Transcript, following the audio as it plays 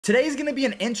Today's going to be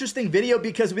an interesting video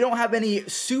because we don't have any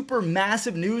super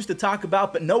massive news to talk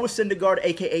about, but Noah Syndergaard,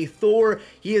 aka Thor,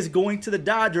 he is going to the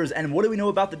Dodgers. And what do we know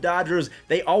about the Dodgers?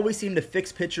 They always seem to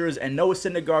fix pitchers, and Noah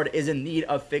Syndergaard is in need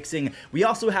of fixing. We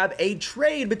also have a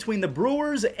trade between the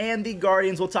Brewers and the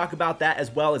Guardians. We'll talk about that, as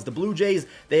well as the Blue Jays.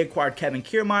 They acquired Kevin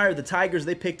Kiermaier. The Tigers,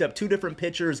 they picked up two different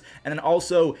pitchers. And then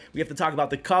also we have to talk about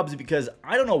the Cubs because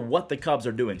I don't know what the Cubs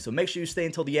are doing. So make sure you stay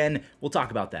until the end. We'll talk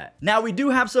about that. Now, we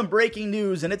do have some breaking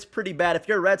news, and it's pretty bad. If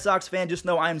you're a Red Sox fan, just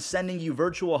know I'm sending you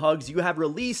virtual hugs. You have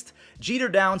released Jeter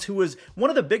Downs, who was one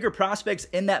of the bigger prospects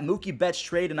in that Mookie Betts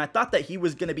trade, and I thought that he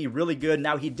was going to be really good.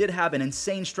 Now, he did have an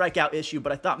insane strikeout issue,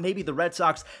 but I thought maybe the Red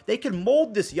Sox, they could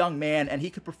mold this young man and he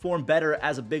could perform better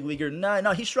as a big leaguer.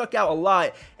 No, he struck out a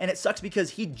lot, and it sucks because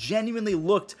he genuinely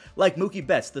looked like Mookie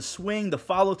Betts. The swing, the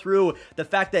follow-through, the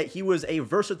fact that he was a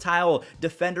versatile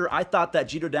defender. I thought that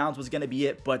Jeter Downs was going to be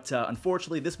it, but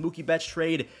unfortunately, this Mookie Betts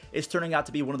trade is turning out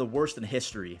to be one of the worst in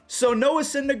history. So Noah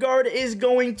Syndergaard is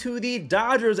going to the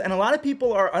Dodgers, and a lot of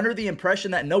people are under the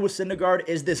impression that Noah Syndergaard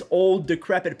is this old,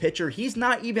 decrepit pitcher. He's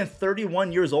not even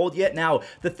 31 years old yet. Now,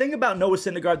 the thing about Noah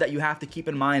Syndergaard that you have to keep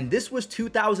in mind, this was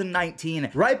 2019,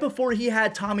 right before he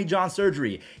had Tommy John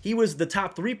surgery. He was the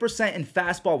top 3% in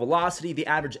fastball velocity, the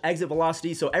average exit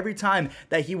velocity, so every time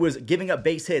that he was giving up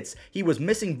base hits, he was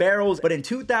missing barrels. But in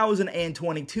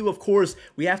 2022, of course,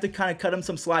 we have to kind of cut him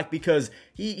some slack because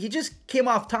he just came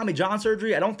off Tommy John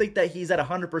surgery. I don't think that he's at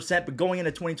 100%, but going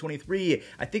into 2023,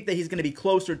 I think that he's going to be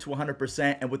closer to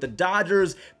 100%. And with the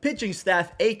Dodgers pitching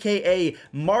staff, aka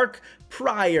Mark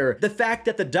Prior, the fact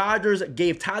that the Dodgers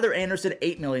gave Tyler Anderson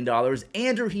 $8 million,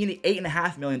 Andrew Heaney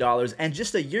 $8.5 million, and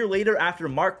just a year later, after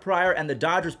Mark Prior and the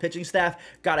Dodgers pitching staff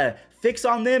got a fix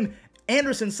on them,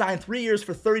 Anderson signed 3 years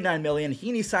for $39 million.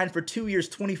 Heaney signed for 2 years,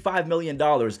 $25 million.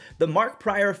 The Mark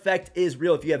Prior effect is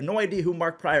real. If you have no idea who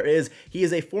Mark Prior is, he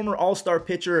is a former all-star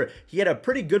pitcher. He had a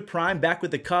pretty good prime back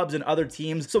with the Cubs and other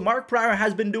teams. So Mark Prior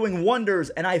has been doing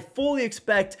wonders, and I fully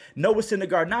expect Noah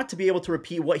Syndergaard not to be able to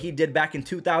repeat what he did back in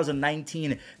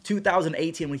 2019,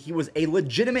 2018, when he was a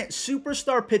legitimate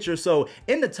superstar pitcher. So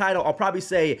in the title, I'll probably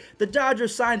say the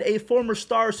Dodgers signed a former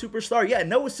superstar. Yeah,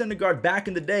 Noah Syndergaard back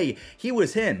in the day, he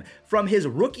was him. From his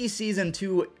rookie season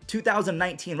to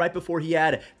 2019, right before he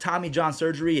had Tommy John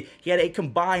surgery, he had a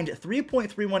combined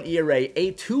 3.31 ERA,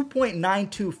 a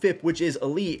 2.92 FIP, which is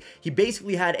elite. He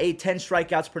basically had a 10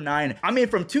 strikeouts per 9. I mean,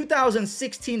 from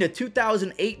 2016 to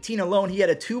 2018 alone, he had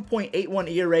a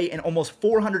 2.81 ERA and almost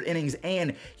 400 innings,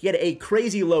 and he had a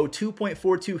crazy low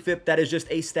 2.42 FIP. That is just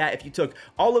a stat. If you took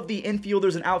all of the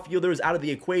infielders and outfielders out of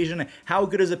the equation, how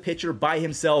good is a pitcher by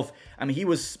himself? I mean, he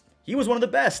was one of the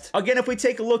best. Again, if we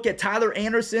take a look at Tyler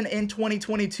Anderson in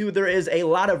 2022, there is a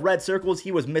lot of red circles.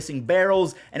 He was missing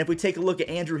barrels. And if we take a look at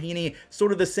Andrew Heaney,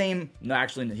 sort of the same. No,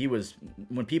 actually, he was,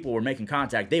 when people were making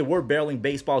contact, they were barreling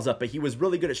baseballs up, but he was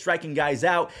really good at striking guys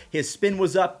out. His spin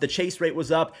was up. The chase rate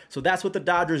was up. So that's what the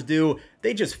Dodgers do.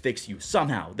 They just fix you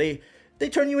somehow. They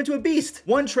turn you into a beast.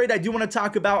 One trade I do want to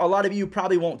talk about, a lot of you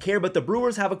probably won't care, but the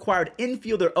Brewers have acquired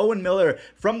infielder Owen Miller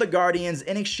from the Guardians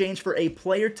in exchange for a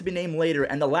player to be named later.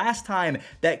 And the last time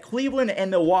that Cleveland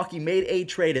and Milwaukee made a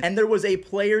trade and there was a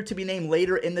player to be named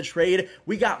later in the trade,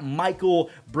 we got Michael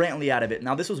Brantley out of it.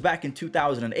 Now, this was back in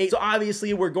 2008. So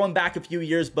obviously we're going back a few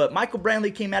years, but Michael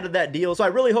Brantley came out of that deal. So I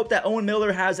really hope that Owen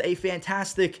Miller has a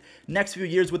fantastic next few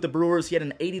years with the Brewers. He had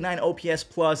an 89 OPS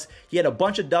plus. He had a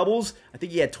bunch of doubles. I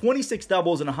think he had 26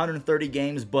 doubles in 130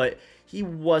 games, but he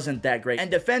wasn't that great.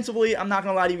 And defensively, I'm not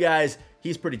gonna lie to you guys,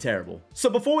 he's pretty terrible. So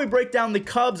before we break down the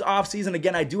Cubs offseason,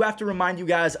 again, I do have to remind you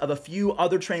guys of a few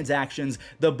other transactions.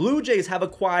 The Blue Jays have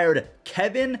acquired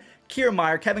Kevin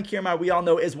Kiermaier. Kevin Kiermaier, we all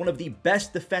know, is one of the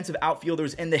best defensive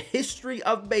outfielders in the history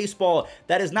of baseball.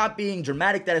 That is not being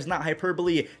dramatic. That is not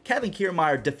hyperbole. Kevin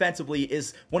Kiermaier defensively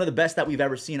is one of the best that we've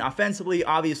ever seen. Offensively,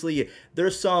 obviously,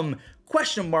 there's some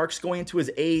question marks going into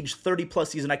his age 30+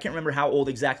 season. I can't remember how old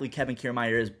exactly Kevin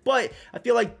Kiermaier is, but I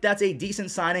feel like that's a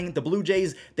decent signing. The Blue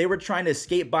Jays, they were trying to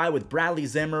skate by with Bradley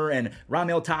Zimmer and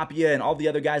Raimel Tapia and all the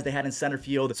other guys they had in center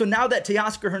field. So now that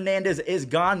Teoscar Hernandez is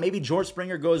gone, maybe George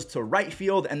Springer goes to right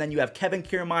field, and then you have Kevin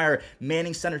Kiermaier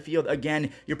manning center field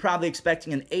again. You're probably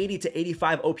expecting an 80 to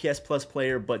 85 OPS plus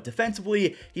player, but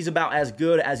defensively, he's about as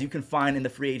good as you can find in the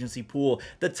free agency pool.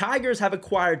 The Tigers have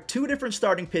acquired two different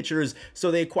starting pitchers,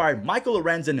 so they acquired Michael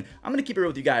Lorenzen. I'm going to keep it real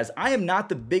with you guys. I am not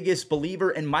the biggest believer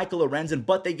in Michael Lorenzen,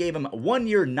 but they gave him 1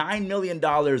 year, $9 million.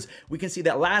 We can see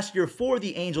that last year for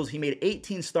the Angels, he made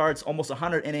 18 starts, almost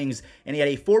 100 innings, and he had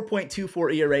a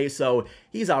 4.24 ERA, so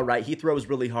he's all right. He throws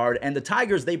really hard. And the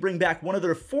Tigers, they bring back one of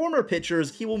their former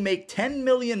pitchers. He will make $10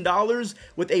 million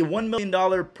with a $1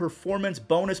 million performance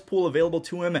bonus pool available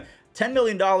to him. $10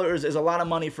 million is a lot of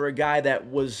money for a guy that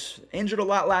was injured a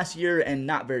lot last year and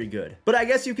not very good. But I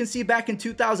guess you can see back in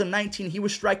 2019, he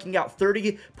was striking out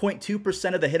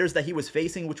 30.2% of the hitters that he was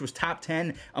facing, which was top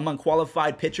 10 among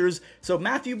qualified pitchers. So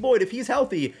Matthew Boyd, if he's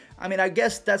healthy, I mean, I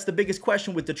guess that's the biggest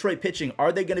question with Detroit pitching.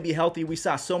 Are they going to be healthy? We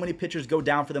saw so many pitchers go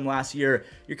down for them last year.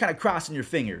 You're kind of crossing your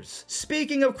fingers.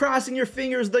 Speaking of crossing your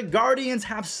fingers, the Guardians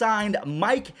have signed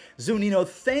Mike Zunino.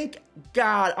 Thank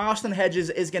God Austin Hedges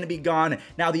is going to be gone.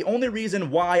 Now, the only reason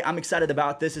why I'm excited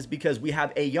about this is because we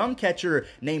have a young catcher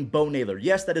named Bo Naylor.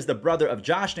 Yes, that is the brother of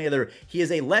Josh Naylor. He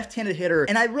is a left-handed hitter,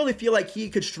 and I really feel like he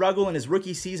could struggle in his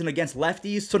rookie season against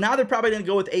lefties. So now they're probably going to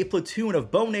go with a platoon of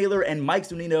Bo Naylor and Mike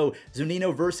Zunino.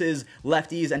 Zunino versus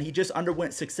lefties, and he just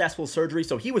underwent successful surgery.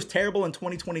 So he was terrible in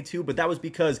 2022, but that was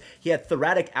because he had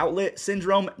thoracic outlet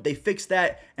syndrome. They fixed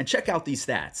that, and check out these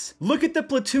stats. Look at the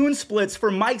platoon splits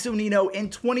for Mike Zunino in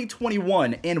 2021.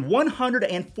 In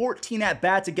 114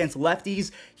 at-bats against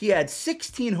lefties, he had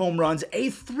 16 home runs,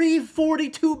 a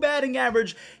 342 batting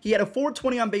average. He had a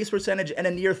 420 on base percentage and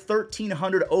a near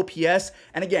 1300 OPS.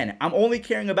 And again, I'm only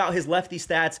caring about his lefty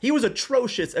stats. He was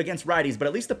atrocious against righties, but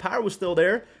at least the power was still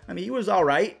there. I mean, he was all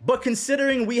right. But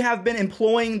considering we have been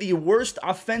employing the worst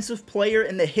offensive player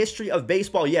in the history of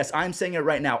baseball, yes, I'm saying it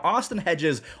right now, Austin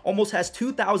Hedges almost has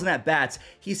 2,000 at-bats.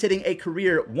 He's hitting a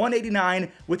career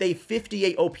 189 with a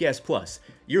 58 OPS plus.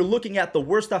 You're looking at the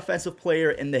worst offensive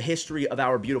player in the history of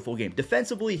our beautiful game.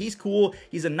 Defensively, he's cool.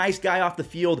 He's a nice guy off the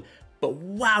field. But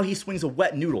wow, he swings a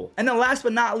wet noodle. And then last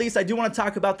but not least, I do want to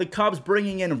talk about the Cubs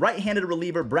bringing in right-handed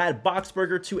reliever Brad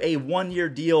Boxberger to a one-year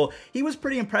deal. He was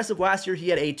pretty impressive last year. He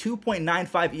had a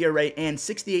 2.95 ERA and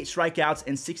 68 strikeouts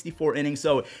in 64 innings,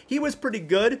 so he was pretty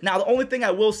good. Now, the only thing I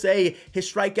will say, his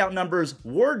strikeout numbers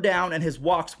were down and his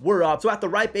walks were up. So at the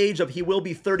ripe age of he will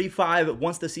be 35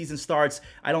 once the season starts,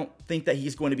 I don't think that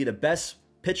he's going to be the best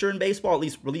pitcher in baseball, at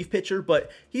least relief pitcher,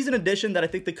 but he's an addition that I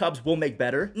think the Cubs will make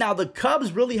better. Now, the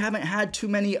Cubs really haven't had too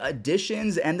many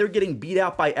additions, and they're getting beat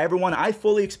out by everyone. I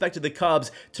fully expected the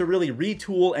Cubs to really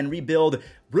retool and rebuild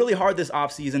really hard this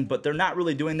offseason, but they're not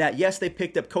really doing that. Yes, they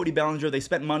picked up Cody Bellinger. They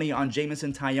spent money on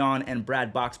Jameson Taillon and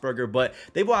Brad Boxberger, but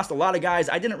they've lost a lot of guys.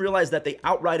 I didn't realize that they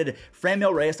outrighted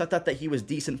Franmil Reyes. I thought that he was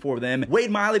decent for them.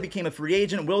 Wade Miley became a free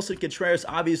agent. Wilson Contreras,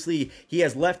 obviously, he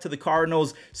has left to the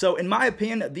Cardinals. So in my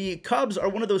opinion, the Cubs are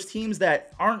one of those teams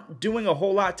that aren't doing a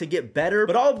whole lot to get better,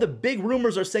 but all of the big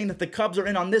rumors are saying that the Cubs are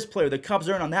in on this player, the Cubs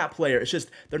are in on that player. It's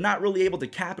just they're not really able to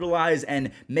capitalize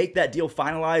and make that deal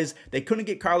finalize. They couldn't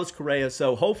get Carlos Correa,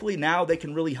 so hopefully now they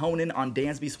can really hone in on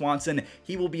Dansby Swanson.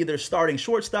 He will be their starting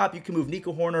shortstop. You can move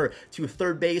Nico Hoerner to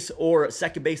third base or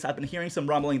second base. I've been hearing some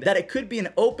rumbling that it could be an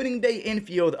opening day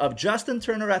infield of Justin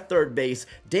Turner at third base,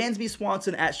 Dansby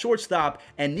Swanson at shortstop,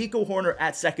 and Nico Hoerner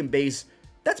at second base.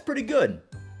 That's pretty good.